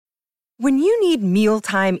When you need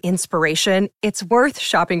mealtime inspiration, it's worth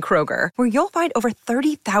shopping Kroger, where you'll find over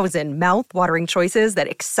 30,000 mouth-watering choices that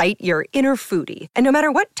excite your inner foodie. And no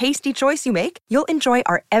matter what tasty choice you make, you'll enjoy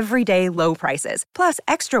our everyday low prices, plus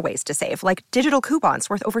extra ways to save, like digital coupons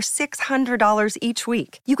worth over $600 each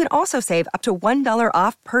week. You can also save up to $1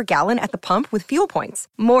 off per gallon at the pump with fuel points.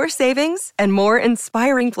 More savings and more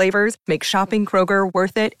inspiring flavors make shopping Kroger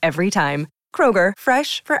worth it every time. Kroger,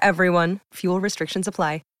 fresh for everyone. Fuel restrictions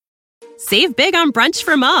apply. Save big on brunch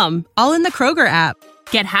for mom, all in the Kroger app.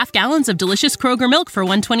 Get half gallons of delicious Kroger milk for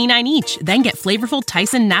 $1.29 each. Then get flavorful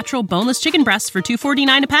Tyson natural boneless chicken breasts for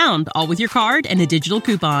 $2.49 a pound, all with your card and a digital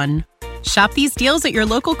coupon. Shop these deals at your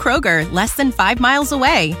local Kroger, less than 5 miles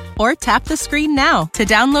away. Or tap the screen now to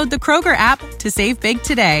download the Kroger app to save big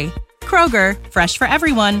today. Kroger, fresh for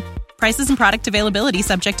everyone. Prices and product availability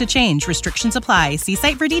subject to change. Restrictions apply. See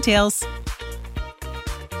site for details.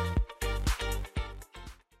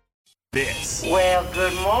 This. Well,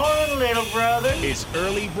 good morning, little brother. Is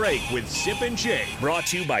Early Break with Sip and Jay, brought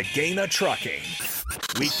to you by Dana Trucking.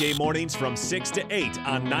 Weekday mornings from 6 to 8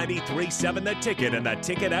 on 93.7 The Ticket and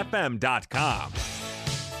theticketfm.com.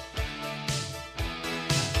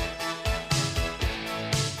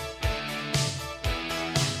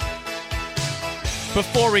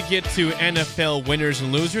 Before we get to NFL winners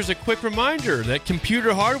and losers, a quick reminder that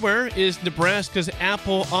Computer Hardware is Nebraska's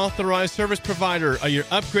Apple authorized service provider. Are you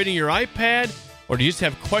upgrading your iPad, or do you just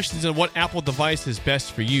have questions on what Apple device is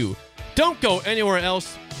best for you? Don't go anywhere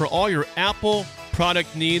else for all your Apple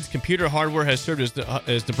product needs. Computer Hardware has served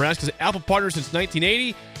as Nebraska's Apple partner since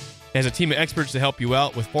 1980. Has a team of experts to help you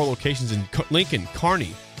out with 4 locations in Lincoln,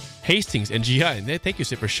 Kearney, Hastings, and GI. And thank you,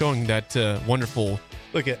 Sid, for showing that wonderful.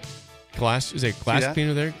 Look at. Glass, is it a glass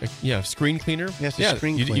cleaner there? Yeah, screen cleaner. Yes,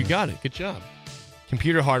 screen cleaner. You got it. Good job.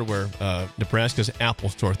 Computer Hardware, Nebraska's Apple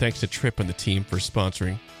store. Thanks to Tripp and the team for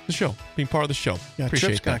sponsoring the show, being part of the show. Yeah, Appreciate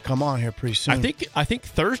Tripp's going to come on here pretty soon. I think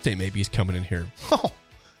Thursday maybe he's coming in here. Oh,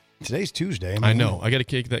 today's Tuesday. I know. I got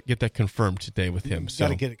to get that confirmed today with him. Got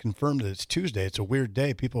to get it confirmed that it's Tuesday. It's a weird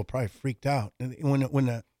day. People are probably freaked out. And when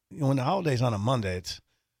the holiday's on a Monday, it's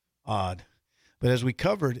odd. But as we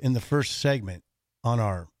covered in the first segment on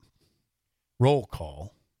our roll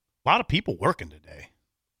call, a lot of people working today,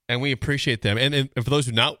 and we appreciate them. And for those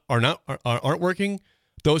who aren't working,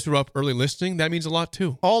 those who are up early listening, that means a lot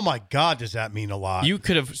too. Oh my God, does that mean a lot? You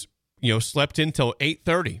could have slept in till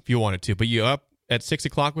 8:30 if you wanted to, but you up at 6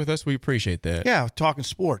 o'clock with us. We appreciate that. Yeah, talking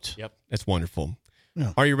sports. Yep, that's wonderful.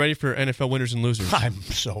 Yeah. Are you ready for NFL winners and losers? I'm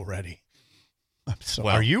so ready.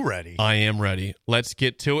 Are you ready? I am ready. Let's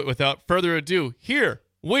get to it. Without further ado, here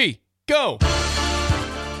we go.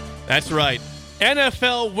 That's right.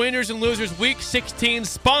 NFL winners and losers week 16,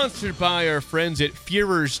 sponsored by our friends at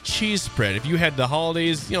Führer's Cheese Spread. If you had the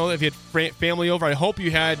holidays, if you had family over, I hope you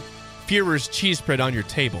had Führer's Cheese Spread on your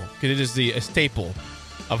table, because it is a staple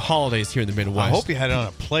of holidays here in the Midwest. I hope you had it on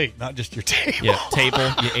a plate, not just your table. Yeah, table.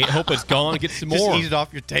 You hope it's gone. Get some more. Just eat it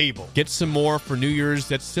off your table. Get some more for New Year's.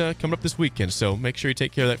 That's coming up this weekend, so make sure you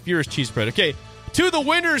take care of that Führer's Cheese Spread. Okay, to the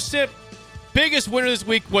winners, Sip. Biggest winner this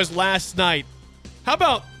week was last night. How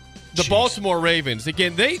about the Baltimore Ravens?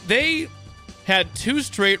 Again, they had 2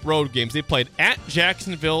 straight road games. They played at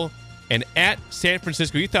Jacksonville and at San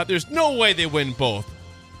Francisco. You thought there's no way they win both.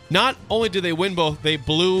 Not only did they win both, they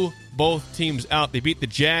blew both teams out. They beat the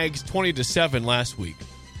Jags 20-7 last week.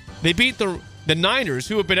 They beat the Niners,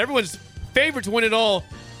 who have been everyone's favorite to win it all,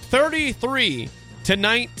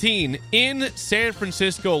 33-19 in San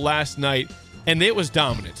Francisco last night, and it was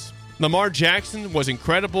dominance. Lamar Jackson was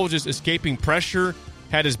incredible, just escaping pressure.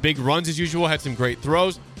 Had his big runs as usual, had some great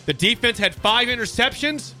throws. The defense had 5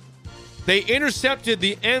 interceptions. They intercepted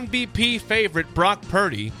the MVP favorite, Brock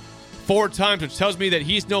Purdy, 4 times, which tells me that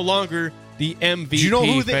he's no longer the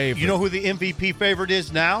MVP favorite. You know who the MVP favorite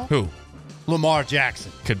is now? Who? Lamar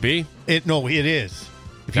Jackson. Could be. It is.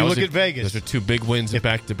 If you look at Vegas. Those are 2 big wins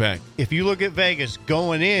back-to-back. If you look at Vegas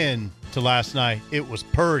going in to last night, it was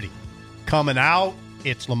Purdy. Coming out,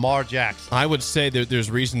 it's Lamar Jackson. I would say that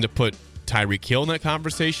there's reason to put Tyreek Hill in that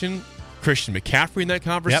conversation, Christian McCaffrey in that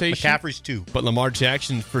conversation. Yep, McCaffrey's 2. But Lamar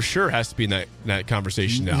Jackson for sure has to be in that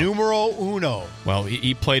conversation now. Numero uno. Well,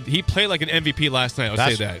 he played like an MVP last night.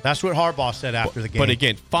 I'll say that. That's what Harbaugh said after the game. But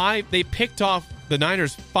again, they picked off the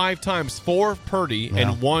Niners 5 times, 4 Purdy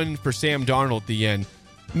and 1 for Sam Darnold at the end.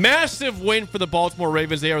 Massive win for the Baltimore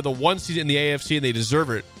Ravens. They are the 1 seed in the AFC, and they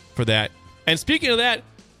deserve it for that. And speaking of that,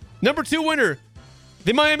 number 2 winner,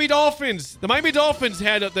 the Miami Dolphins. The Miami Dolphins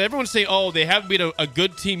had, everyone's saying, they haven't been a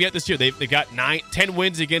good team yet this year. They got 10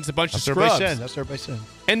 wins against a bunch of scrubs. That's what everybody said.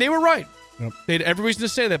 And they were right. Yep. They had every reason to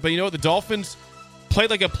say that. But you know what? The Dolphins played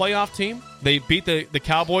like a playoff team. They beat the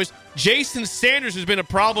Cowboys. Jason Sanders, who's been a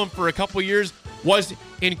problem for a couple years, was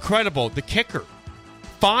incredible. The kicker.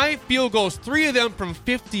 5 field goals, 3 of them from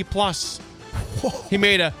 50-plus. He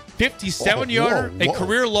made a 57-yarder, a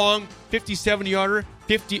career-long 57-yarder,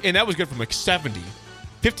 50, and that was good from like 70.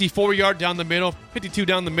 54-yard down the middle, 52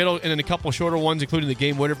 down the middle, and then a couple shorter ones, including the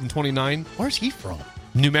game winner from 29. Where's he from?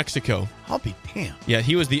 New Mexico. I'll be damned. Yeah,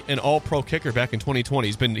 he was an all-pro kicker back in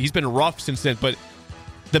 2020. He's been rough since then, but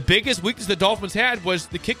the biggest weakness the Dolphins had was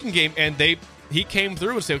the kicking game, and he came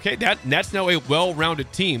through and said, okay, that's now a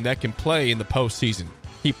well-rounded team that can play in the postseason.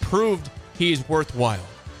 He proved he is worthwhile.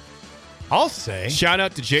 I'll say. Shout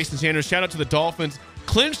out to Jason Sanders. Shout out to the Dolphins.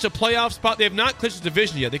 Clinched a playoff spot. They have not clinched the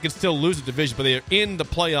division yet. They can still lose the division, but they are in the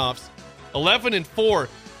playoffs. 11-4.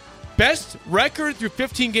 Best record through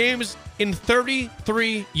 15 games in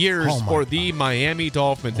 33 years for the Miami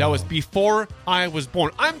Dolphins. That was before I was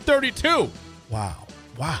born. I'm 32. Wow.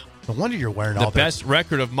 No wonder you're wearing all the best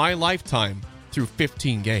record of my lifetime through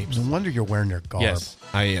 15 games. No wonder you're wearing their garb. Yes,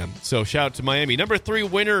 I am. So shout out to Miami. Number 3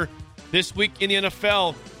 winner this week in the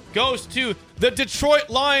NFL goes to the Detroit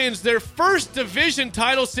Lions, their first division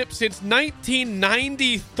title since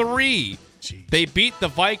 1993. Jeez. They beat the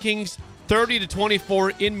Vikings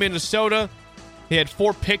 30-24 in Minnesota. They had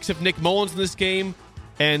 4 picks of Nick Mullins in this game,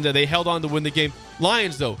 and they held on to win the game.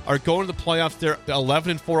 Lions, though, are going to the playoffs. They're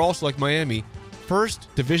 11-4, also like Miami. First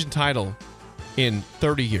division title in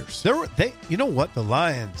 30 years. You know what? The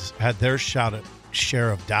Lions had their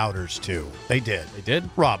share of doubters too. They did.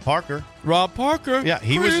 Rob Parker. Yeah,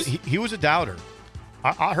 he was a doubter.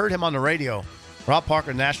 I heard him on the radio. Rob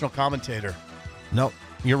Parker, national commentator. No,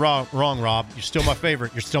 you're wrong, Rob. You're still my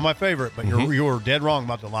favorite. But you were dead wrong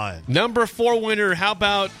about the Lions. Number 4 winner. How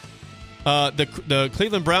about the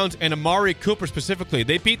Cleveland Browns and Amari Cooper specifically?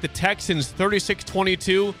 They beat the Texans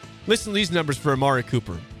 36-22. Listen to these numbers for Amari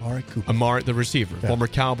Cooper. Amari, the receiver. Yeah. Former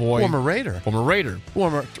Cowboy. Former Raider.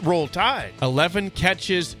 Former Roll Tide. 11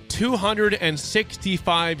 catches,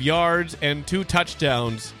 265 yards, and 2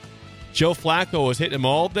 touchdowns. Joe Flacco was hitting him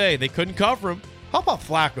all day. They couldn't cover him. How about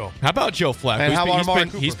Flacco? How about Joe Flacco? And how about Amari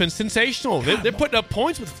Cooper? He's been sensational. They're putting up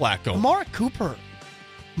points with Flacco. Amari Cooper,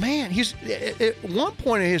 man, he's at one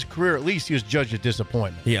point in his career, at least, he was judged a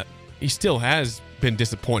disappointment. Yeah, he still has been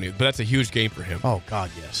disappointed, but that's a huge game for him. Oh,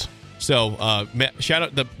 God, yes. So, shout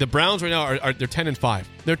out the Browns right now they're 10-5.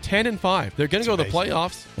 They're 10-5. They're going to go to the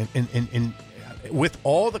playoffs. And with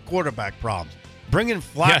all the quarterback problems, bringing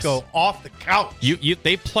Flacco off the couch.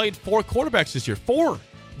 They played 4 quarterbacks this year. 4.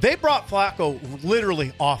 They brought Flacco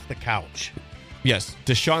literally off the couch. Yes,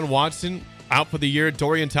 Deshaun Watson out for the year.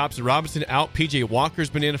 Dorian Thompson-Robinson out. P.J.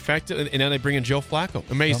 Walker's been ineffective, and now they bring in Joe Flacco.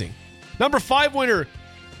 Amazing. Yep. Number 5 winner.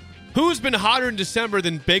 Who's been hotter in December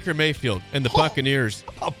than Baker Mayfield and the Buccaneers?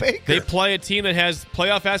 Baker. They play a team that has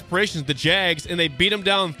playoff aspirations, the Jags, and they beat them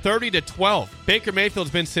down 30-12. Baker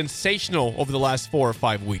Mayfield's been sensational over the last 4 or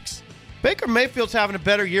 5 weeks. Baker Mayfield's having a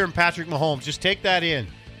better year than Patrick Mahomes. Just take that in.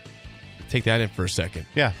 Take that in for a second.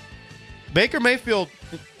 Yeah. Baker Mayfield.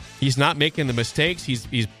 He's not making the mistakes. He's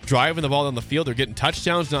driving the ball down the field. They're getting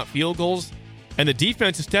touchdowns, not field goals. And the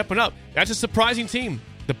defense is stepping up. That's a surprising team.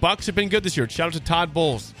 The Bucs have been good this year. Shout out to Todd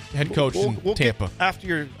Bowles, head coach in Tampa.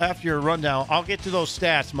 After your rundown, I'll get to those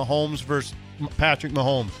stats, Mahomes versus Patrick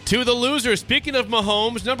Mahomes. To the loser. Speaking of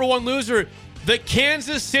Mahomes, number 1 loser, the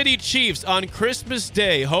Kansas City Chiefs on Christmas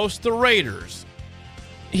Day host the Raiders.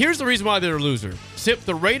 Here's the reason why they're a loser.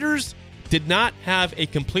 The Raiders did not have a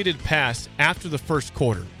completed pass after the first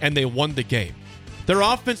quarter, and they won the game. Their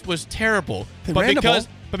offense was terrible, but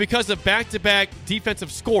because of back-to-back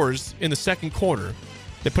defensive scores in the second quarter,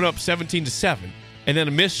 they put up 17-7, and then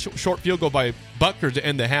a missed short field goal by Butker to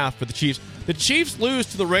end the half for the Chiefs. The Chiefs lose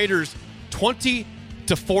to the Raiders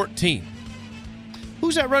 20-14.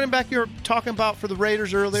 Who's that running back you were talking about for the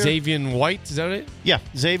Raiders earlier? Xavier White, is that it? Yeah,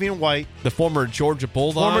 Xavier White. The former Georgia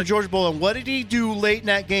Bulldog. What did he do late in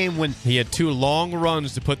that game when... He had 2 long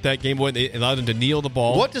runs to put that game away. They allowed him to kneel the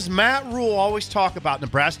ball. What does Matt Rule always talk about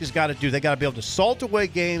Nebraska's got to do? They got to be able to salt away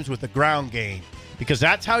games with the ground game because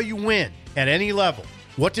that's how you win at any level.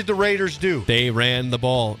 What did the Raiders do? They ran the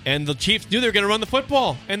ball, and the Chiefs knew they were going to run the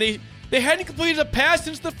football, and they hadn't completed a pass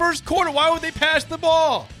since the first quarter. Why would they pass the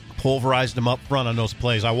ball? Pulverized them up front on those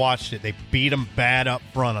plays. I watched it. They beat them bad up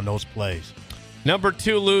front on those plays. Number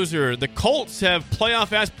 2 loser. The Colts have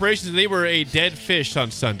playoff aspirations. They were a dead fish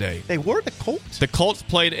on Sunday. They were the Colts? The Colts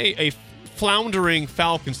played a floundering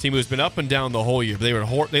Falcons team who's been up and down the whole year.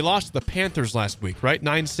 They lost to the Panthers last week, right?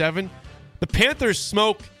 9-7. The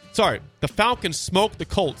Falcons smoked the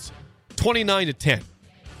Colts 29-10.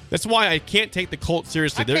 That's why I can't take the Colts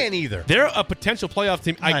seriously. I can't either. They're a potential playoff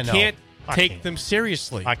team. I can't take them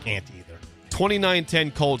seriously. I can't either.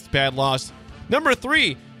 29-10 Colts, bad loss. Number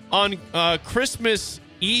 3, on Christmas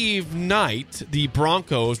Eve night, the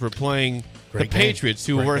Broncos were playing the Patriots,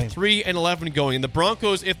 who were 3-11 going. And the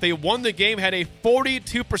Broncos, if they won the game, had a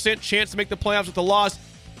 42% chance to make the playoffs. With the loss,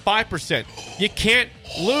 5%. You can't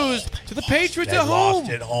lose to the Patriots at home.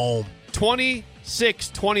 Lost at home.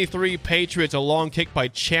 26-23 Patriots. A long kick by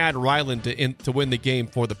Chad Ryland to win the game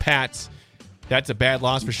for the Pats. That's a bad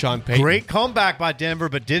loss for Sean Payton. Great comeback by Denver,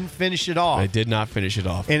 but didn't finish it off. They did not finish it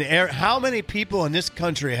off. And how many people in this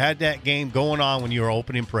country had that game going on when you were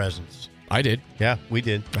opening presents? I did. Yeah, we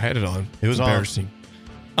did. I had it on. It was embarrassing.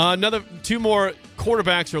 Another 2 more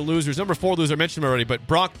quarterbacks are losers. Number 4 loser, I mentioned him already, but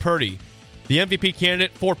Brock Purdy, the MVP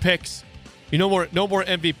candidate, 4 picks. No more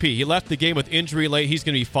MVP. He left the game with injury late. He's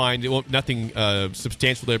going to be fine. Nothing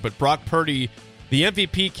substantial there. But Brock Purdy, the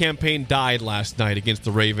MVP campaign died last night against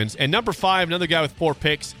the Ravens. And number 5, another guy with 4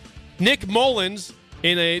 picks, Nick Mullins,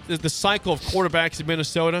 in the cycle of quarterbacks in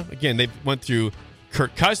Minnesota. Again, they went through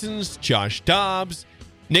Kirk Cousins, Josh Dobbs.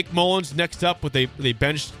 Nick Mullins next up with they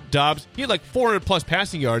benched Dobbs. He had like 400-plus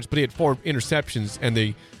passing yards, but he had 4 interceptions. And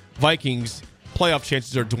the Vikings' playoff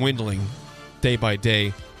chances are dwindling day by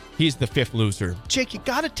day. He's the 5th loser. Jake, you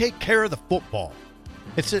got to take care of the football.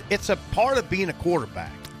 It's a part of being a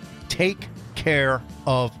quarterback. Take care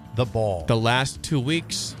of the ball. The last 2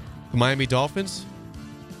 weeks, the Miami Dolphins,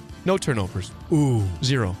 no turnovers. Ooh.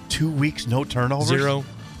 0. 2 weeks, no turnovers? 0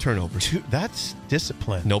 turnovers. That's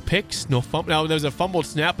discipline. No picks, no fumble. Now, there was a fumbled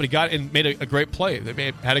snap, but he got and made a great play.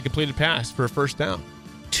 They had a completed pass for a first down.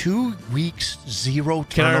 2 weeks, 0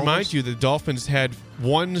 turnovers? Can I remind you, the Dolphins had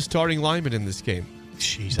 1 starting lineman in this game.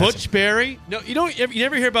 Jeez, Butch Berry. No, you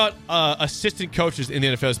never hear about assistant coaches in the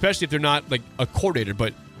NFL, especially if they're not like a coordinator.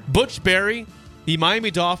 But Butch Berry, the Miami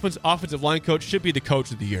Dolphins offensive line coach, should be the coach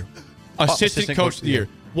of the year. Assistant coach of the year.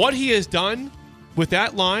 What he has done with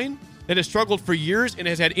that line that has struggled for years and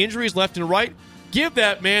has had injuries left and right, give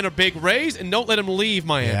that man a big raise and don't let him leave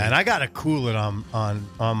Miami. Yeah, and I got to cool it on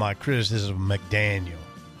my criticism of McDaniel.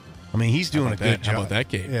 I mean, he's doing a good job. How about that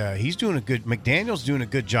game? Yeah, McDaniel's doing a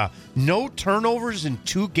good job. No turnovers in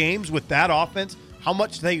 2 games with that offense. How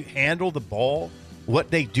much they handle the ball,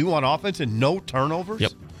 what they do on offense, and no turnovers.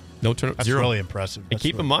 Yep, no turnovers. That's 0. really impressive. And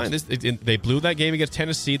keep in mind, they blew that game against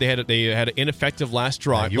Tennessee. They had an ineffective last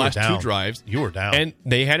drive, last 2 drives. You were down, and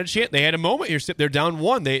they had a chance. They had a moment here. They're down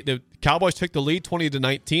 1. The Cowboys took the lead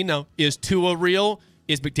 20-19. Now, is Tua real?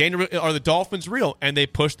 Is McDaniel? Are the Dolphins real? And they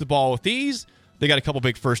pushed the ball with ease. They got a couple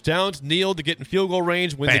big first downs, kneeled to get in field goal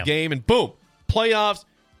range, win the game, and boom, playoffs,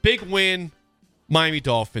 big win, Miami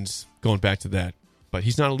Dolphins, going back to that. But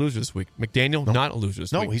he's not a loser this week. McDaniel, not a loser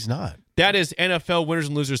this week. No, he's not. That is NFL Winners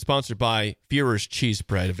and Losers, sponsored by Führer's Cheese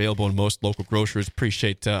Bread, available in most local grocers.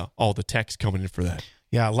 Appreciate all the texts coming in for that.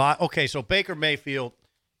 Yeah, a lot. Okay, so Baker Mayfield,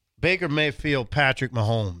 Patrick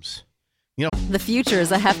Mahomes. You know, the future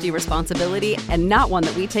is a hefty responsibility and not one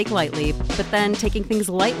that we take lightly. But then taking things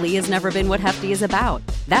lightly has never been what Hefty is about.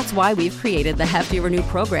 That's why we've created the Hefty Renew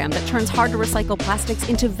program that turns hard-to-recycle plastics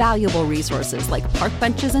into valuable resources like park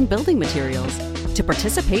benches and building materials. To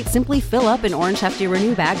participate, simply fill up an orange Hefty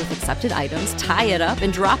Renew bag with accepted items, tie it up,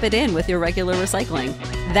 and drop it in with your regular recycling.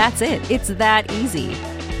 That's it. It's that easy.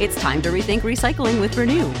 It's time to rethink recycling with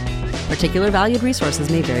Renew. Particular valued resources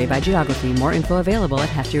may vary by geography. More info available at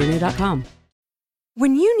heftyrenew.com.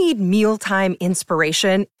 When you need mealtime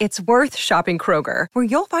inspiration, it's worth shopping Kroger, where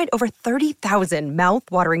you'll find over 30,000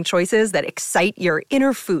 mouth-watering choices that excite your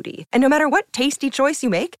inner foodie. And no matter what tasty choice you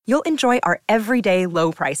make, you'll enjoy our everyday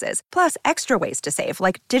low prices, plus extra ways to save,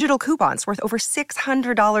 like digital coupons worth over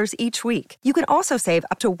 $600 each week. You can also save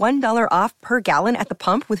up to $1 off per gallon at the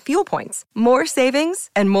pump with fuel points. More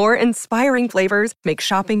savings and more inspiring flavors make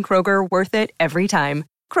shopping Kroger worth it every time.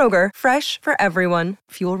 Kroger, fresh for everyone.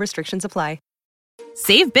 Fuel restrictions apply.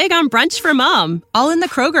 Save big on brunch for mom, all in the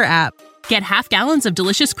Kroger app. Get half gallons of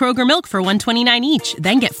delicious Kroger milk for $1.29 each.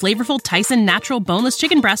 Then get flavorful Tyson natural boneless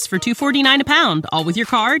chicken breasts for $2.49 a pound, all with your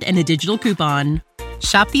card and a digital coupon.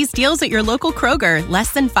 Shop these deals at your local Kroger,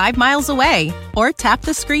 less than 5 miles away. Or tap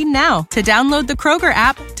the screen now to download the Kroger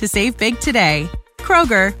app to save big today.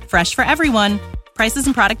 Kroger, fresh for everyone. Prices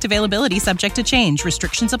and product availability subject to change.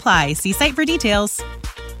 Restrictions apply. See site for details.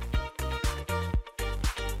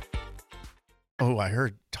 Oh, I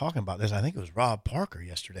heard talking about this. I think it was Rob Parker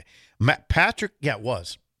yesterday. Patrick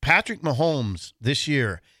Mahomes this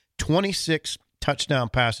year, 26 touchdown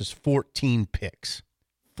passes, 14 picks.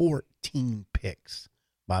 14 picks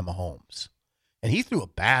by Mahomes. And he threw a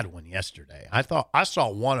bad one yesterday. I saw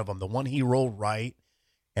one of them, the one he rolled right,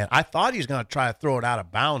 and I thought he was going to try to throw it out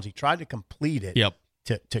of bounds. He tried to complete it. Yep.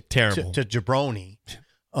 To terrible to Jabroni.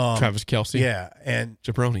 Travis Kelce. Yeah, and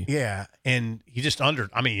Jabroni. Yeah, and he just he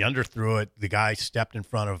underthrew it. The guy stepped in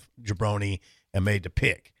front of Jabroni and made the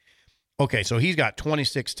pick. Okay, so he's got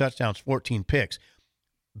 26 touchdowns, 14 picks.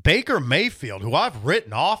 Baker Mayfield, who I've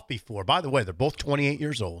written off before. By the way, they're both 28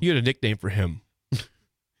 years old. You had a nickname for him.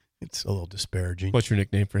 It's a little disparaging. What's your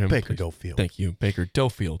nickname for him? Baker please? Dofield. Thank you, Baker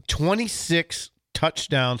Dofield. 26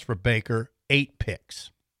 touchdowns for Baker, 8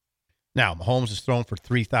 picks. Now, Mahomes has thrown for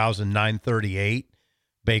 3,938.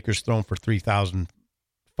 Baker's thrown for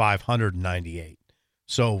 3,598.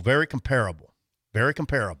 So very comparable. Very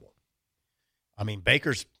comparable. I mean,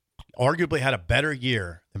 Baker's arguably had a better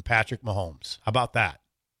year than Patrick Mahomes. How about that?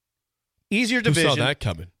 Easier division. Who saw that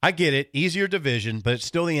coming? I get it. Easier division, but it's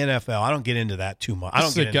still the NFL. I don't get into that too much.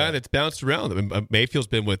 This is a guy that's bounced around. I mean, Mayfield's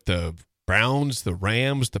been with the Browns, the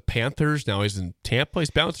Rams, the Panthers. Now he's in Tampa.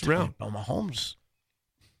 He's bounced around. Oh, Mahomes,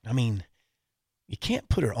 I mean, you can't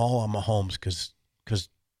put it all on Mahomes because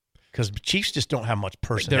the Chiefs just don't have much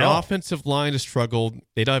personnel. Their offensive line has struggled.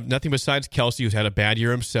 They don't have nothing besides Kelce, who's had a bad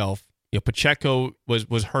year himself. You know, Pacheco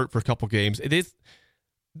was hurt for a couple games.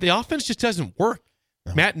 The offense just doesn't work.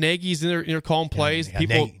 No. Matt Nagy's in there calling plays.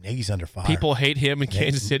 Yeah, Nagy's under fire. People hate him in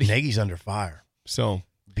Kansas City. Nagy's under fire. So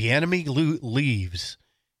Bieniemy leaves,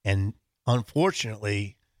 and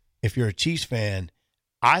unfortunately, if you're a Chiefs fan,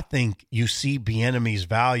 I think you see Bieniemy's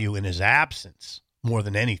value in his absence more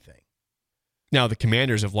than anything. Now the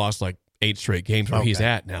Commanders have lost like 8 straight games where he's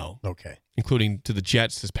at now. Okay, including to the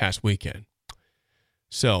Jets this past weekend.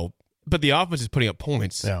 So, but the offense is putting up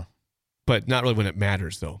points. Yeah, but not really when it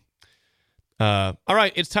matters, though. All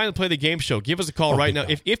right, it's time to play the game show. Give us a call right now.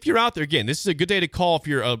 If you're out there, again, this is a good day to call if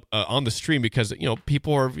you're on the stream because, you know,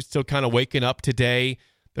 people are still kind of waking up today.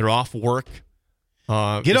 They're off work.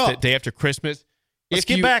 Get up. The day after Christmas. Let's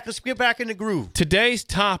get back in the groove. Today's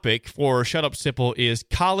topic for Shut Up Sipple is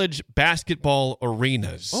college basketball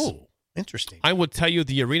arenas. Oh, interesting. I will tell you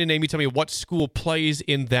the arena name. You tell me what school plays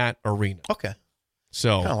in that arena. Okay.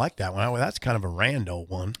 So I kind of like that one. That's kind of a rando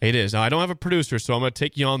one. It is. Now, I don't have a producer, so I'm going to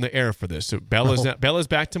take you on the air for this. So Bella's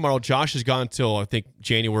back tomorrow. Josh is gone until, I think,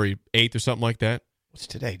 January 8th or something like that. What's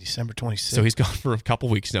today? December 26th. So he's gone for a couple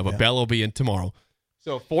weeks now, but Bella will be in tomorrow.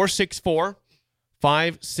 So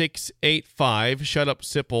 464-5685. Shut Up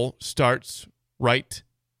Sipple starts right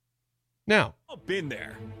now. I've been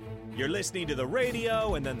there. You're listening to the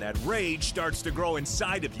radio, and then that rage starts to grow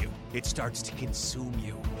inside of you. It starts to consume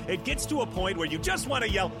you. It gets to a point where you just want to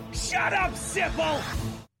yell, "Shut up, Sipple!"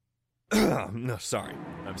 No, sorry.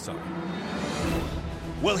 I'm sorry.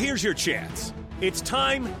 Well, here's your chance. It's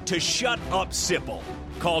time to shut up, Sipple.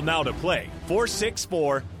 Call now to play.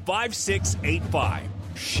 464-5685.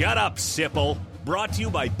 Shut up, Sipple. Brought to you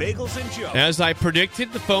by Bagels and Joe. As I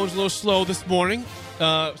predicted, the phone's a little slow this morning.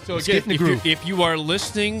 So again, if you are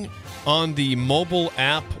listening on the mobile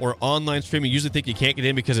app or online stream, you usually think you can't get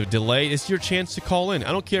in because of delay. It's your chance to call in.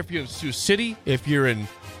 I don't care if you're in Sioux City, if you're in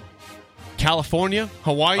California,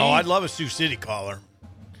 Hawaii. Oh, I'd love a Sioux City caller.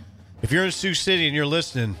 If you're in Sioux City and you're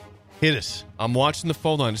listening, hit us. I'm watching the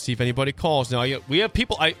phone line to see if anybody calls. Now, we have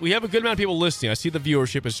people. We have a good amount of people listening. I see the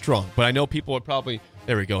viewership is strong, but I know people are probably.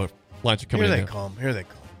 There we go. Lines are coming in. Here they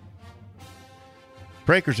come.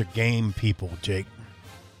 Breakers are game people, Jake.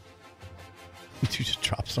 Did you just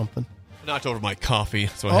drop something? I knocked over my coffee.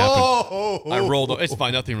 That's what happened. I rolled. It's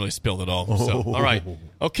fine. Nothing really spilled at all. So, all right.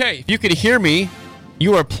 Okay. If you can hear me,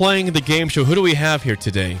 you are playing the game show. Who do we have here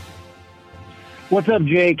today? What's up,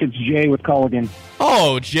 Jake? It's Jay with Culligan.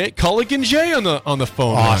 Oh, Jay, Culligan Jay on the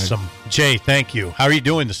phone. Awesome. Jay, thank you. How are you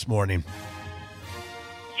doing this morning?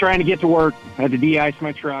 Trying to get to work. I had to de-ice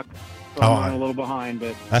my truck. So I'm running a little behind,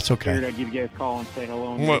 but that's okay. I figured I'd give you guys a call and say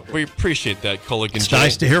hello. Well, we appreciate that, Culligan Jay. It's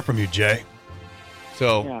nice to hear from you, Jay.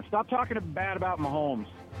 So yeah, stop talking bad about Mahomes.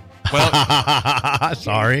 Well,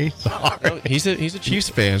 sorry. He's a Chiefs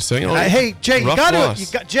fan, so you know. Hey, Jay, you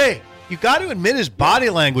got to admit his body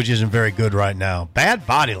language isn't very good right now. Bad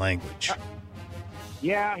body language.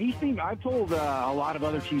 Yeah, I've told a lot of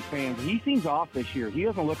other Chiefs fans, he seems off this year. He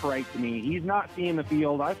doesn't look right to me. He's not seeing the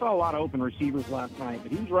field. I saw a lot of open receivers last night,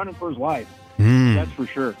 but he's running for his life. That's for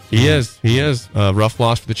sure. He is. Rough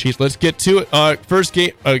loss for the Chiefs. Let's get to it. First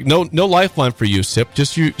game. No lifeline for you, Sip.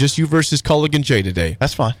 Just you versus Culligan Jay today.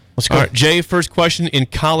 That's fine. Let's go. All right, Jay. First question in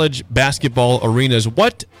college basketball arenas: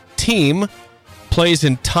 what team plays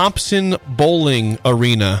in Thompson Bowling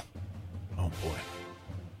Arena?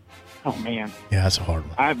 Oh, man. Yeah, that's a hard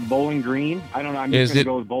one. I have Bowling Green. I don't know. I'm just going to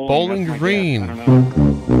go with Bowling Green? I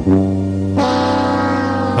don't know.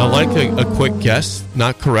 I like a quick guess.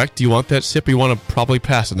 Not correct. Do you want that, Sip? Or you want to probably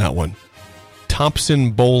pass on that one?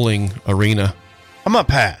 Thompson Bowling Arena. I'm going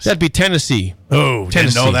to pass. That'd be Tennessee. Oh,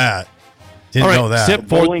 Tennessee. Didn't know that. Didn't All right, know that. Sip,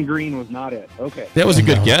 Bowling Green was not it. Okay. that was a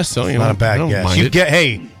good guess. So, It's you know, not a bad I don't guess. mind it.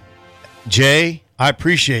 Hey, Jay, I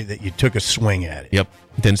appreciate that you took a swing at it. Yep.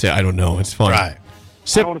 Didn't say I don't know. It's fine. Right. I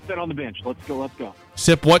Sip, don't want to sit on the bench. Let's go.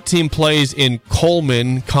 Sip, what team plays in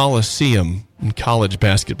Coleman Coliseum in college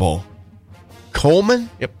basketball? Coleman?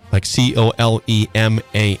 Yep. Like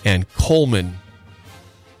Coleman. Coleman.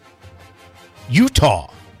 Utah.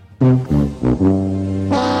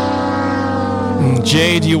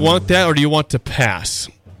 Jay, do you want that or do you want to pass?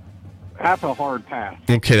 That's a hard pass.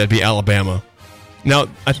 Okay, that'd be Alabama. Now,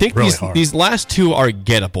 I think really hard. these last two are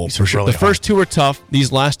gettable These for are sure. really The first two are tough.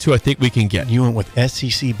 These last two I think we can get. You went with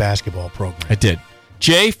SEC basketball program. I did.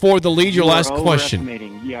 Jay, for the lead, your You are last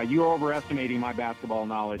question. Yeah, you are overestimating my basketball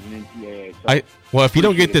knowledge in NCAA. So Well, if you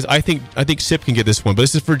don't get this, I think Sip can get this one. But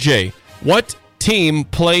this is for Jay. What team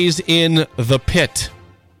plays in the pit?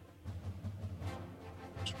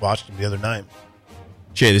 Just watched him the other night.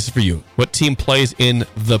 Jay, this is for you. What team plays in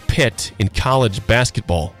the pit in college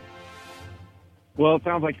basketball? Well, it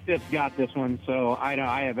sounds like Sip's got this one, so I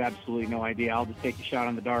have absolutely no idea. I'll just take a shot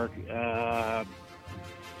on the dark.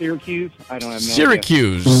 Syracuse? I don't have no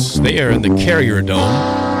Syracuse. They are in the Carrier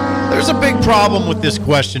Dome. There's a big problem with this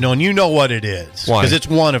question, though, and you know what it is. Why? Because it's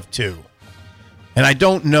one of two. And I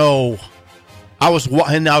don't know. I was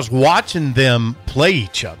watching them play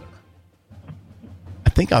each other. I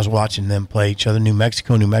think I was watching them play each other, New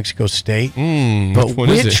Mexico State. But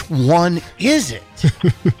which one is it?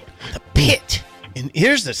 The pit. And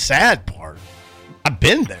here's the sad part. I've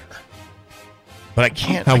been there. But I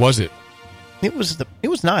can't. How was it? It was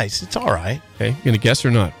nice. It's all right. Okay, you going to guess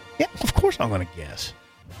or not? Yeah, of course I'm going to guess.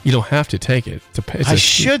 You don't have to take it. I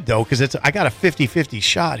should, though, because I got a 50-50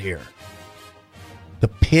 shot here. The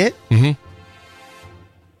pit? Mm-hmm.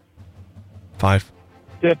 5.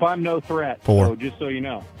 Sip, I'm no threat. 4. So just so you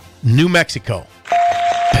know. New Mexico.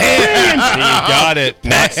 You got it.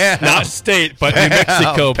 Not state, but New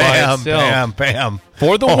Mexico by itself. Bam.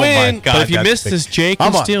 For the win. God, But if you that's miss big. this, Jay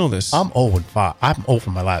can steal this. I'm 0-5. I'm 0 for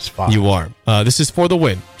my last 5. You are. This is for the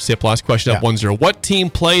win. Sip, last question up 1-0. What team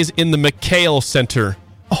plays in the McHale Center?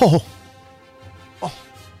 Oh.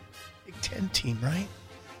 Big Ten team, right?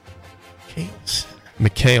 McHale Center.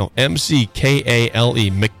 McHale.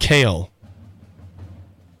 M-C-K-A-L-E. McHale.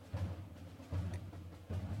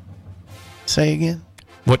 Say again?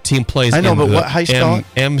 What team plays I know, in but the what, how you spell it?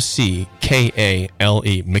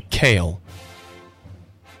 M-C-K-A-L-E. McHale.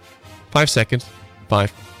 5 seconds.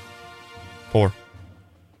 5, 4,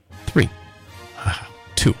 3,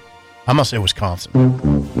 2. I'm going to say Wisconsin.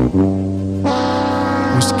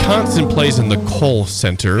 Wisconsin plays in the Kohl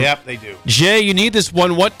Center. Yep, they do. Jay, you need this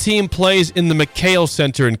one. What team plays in the McHale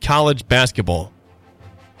Center in college basketball?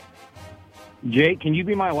 Jay, can you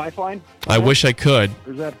be my lifeline? I wish I could.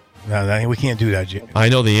 Or is that... No, we can't do that, Jay. I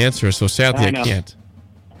know the answer, so sadly I know. can't.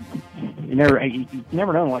 You never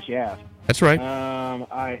know unless you ask. That's right.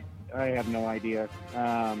 I have no idea.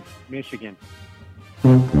 Michigan.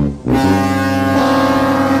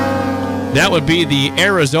 That would be the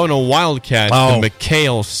Arizona Wildcats, the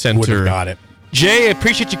McHale Center. Would have got it. Jay, I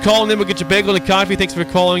appreciate you calling in. We'll get you a bagel and a coffee. Thanks for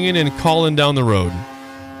calling in and calling down the road.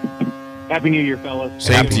 Happy New Year, fellas.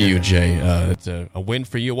 Same to you, Jay. It's a win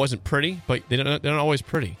for you. It wasn't pretty, but they're not always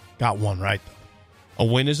pretty. Got one right. A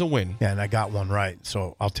win is a win. Yeah, and I got one right,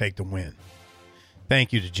 so I'll take the win.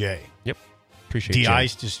 Thank you to Jay. Yep. Appreciate it.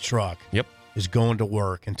 De-iced his truck. Yep. Is going to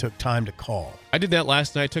work and took time to call. I did that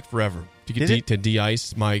last night. It took forever to get to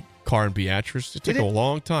de-ice my car in Beatrice. It took a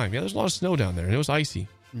long time. Yeah, there's a lot of snow down there, and it was icy.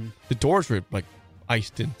 The doors were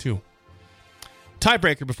iced in too.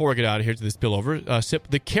 Tiebreaker before we get out of here to this spillover.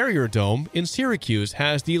 Sip, the Carrier Dome in Syracuse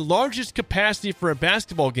has the largest capacity for a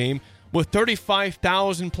basketball game with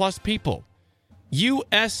 35,000 plus people.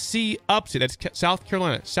 USC Upstate, that's South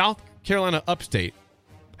Carolina. South Carolina Upstate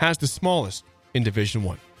has the smallest in Division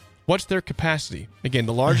I. What's their capacity? Again,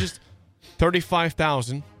 the largest,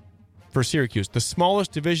 35,000 for Syracuse. The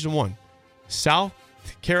smallest Division I, South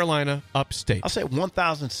Carolina Upstate. I'll say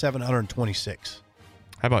 1,726.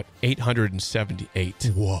 How about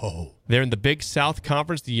 878? Whoa. They're in the Big South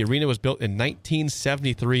Conference. The arena was built in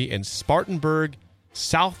 1973 in Spartanburg,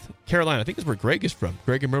 South Carolina. I think that's where Greg is from.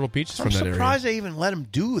 Greg and Myrtle Beach is from that area. I'm surprised they even let him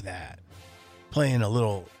do that. Playing a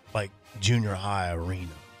little, junior high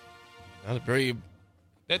arena.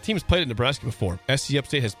 That team's played in Nebraska before. SC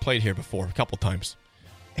Upstate has played here before a couple times.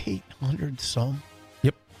 800 some?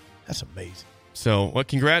 Yep. That's amazing. So, well,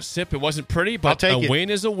 congrats, Sip. It wasn't pretty, but a win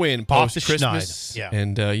is a win post-Christmas. Yeah.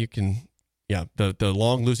 And you can, the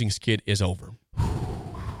long losing skid is over.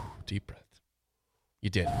 Deep breath. You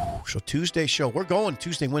did. So Tuesday show. We're going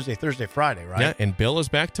Tuesday, Wednesday, Thursday, Friday, right? Yeah, and Bill is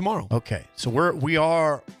back tomorrow. Okay. So we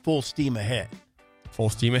are full steam ahead. Full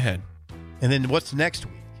steam ahead. And then what's next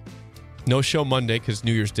week? No show Monday because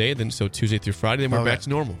New Year's Day. Then so Tuesday through Friday. Then we're back to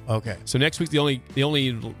normal. Okay. So next week's the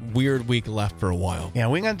only weird week left for a while. Yeah,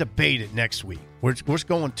 we're gonna debate it next week. We're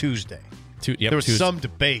going Tuesday. There was some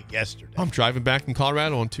debate yesterday. I'm driving back in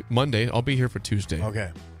Colorado on Monday. I'll be here for Tuesday. Okay.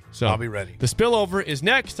 So I'll be ready. The spillover is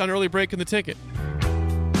next on Early Break in the Ticket.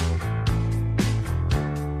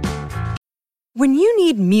 When you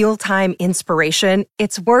need mealtime inspiration,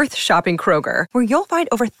 it's worth shopping Kroger, where you'll find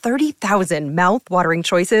over 30,000 mouth-watering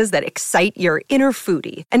choices that excite your inner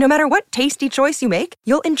foodie. And no matter what tasty choice you make,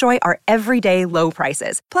 you'll enjoy our everyday low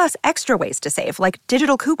prices, plus extra ways to save, like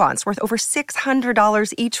digital coupons worth over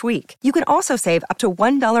 $600 each week. You can also save up to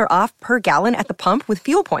 $1 off per gallon at the pump with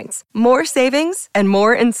fuel points. More savings and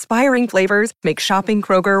more inspiring flavors make shopping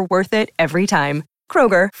Kroger worth it every time.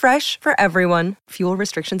 Kroger, fresh for everyone. Fuel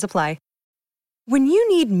restrictions apply. When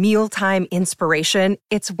you need mealtime inspiration,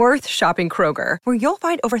 it's worth shopping Kroger, where you'll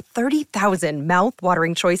find over 30,000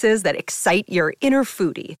 mouth-watering choices that excite your inner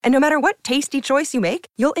foodie. And no matter what tasty choice you make,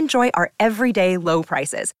 you'll enjoy our everyday low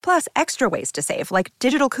prices, plus extra ways to save, like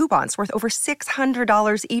digital coupons worth over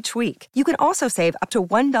 $600 each week. You can also save up to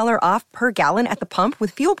 $1 off per gallon at the pump with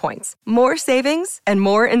fuel points. More savings and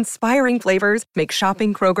more inspiring flavors make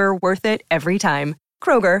shopping Kroger worth it every time.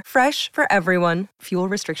 Kroger, fresh for everyone. Fuel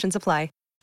restrictions apply.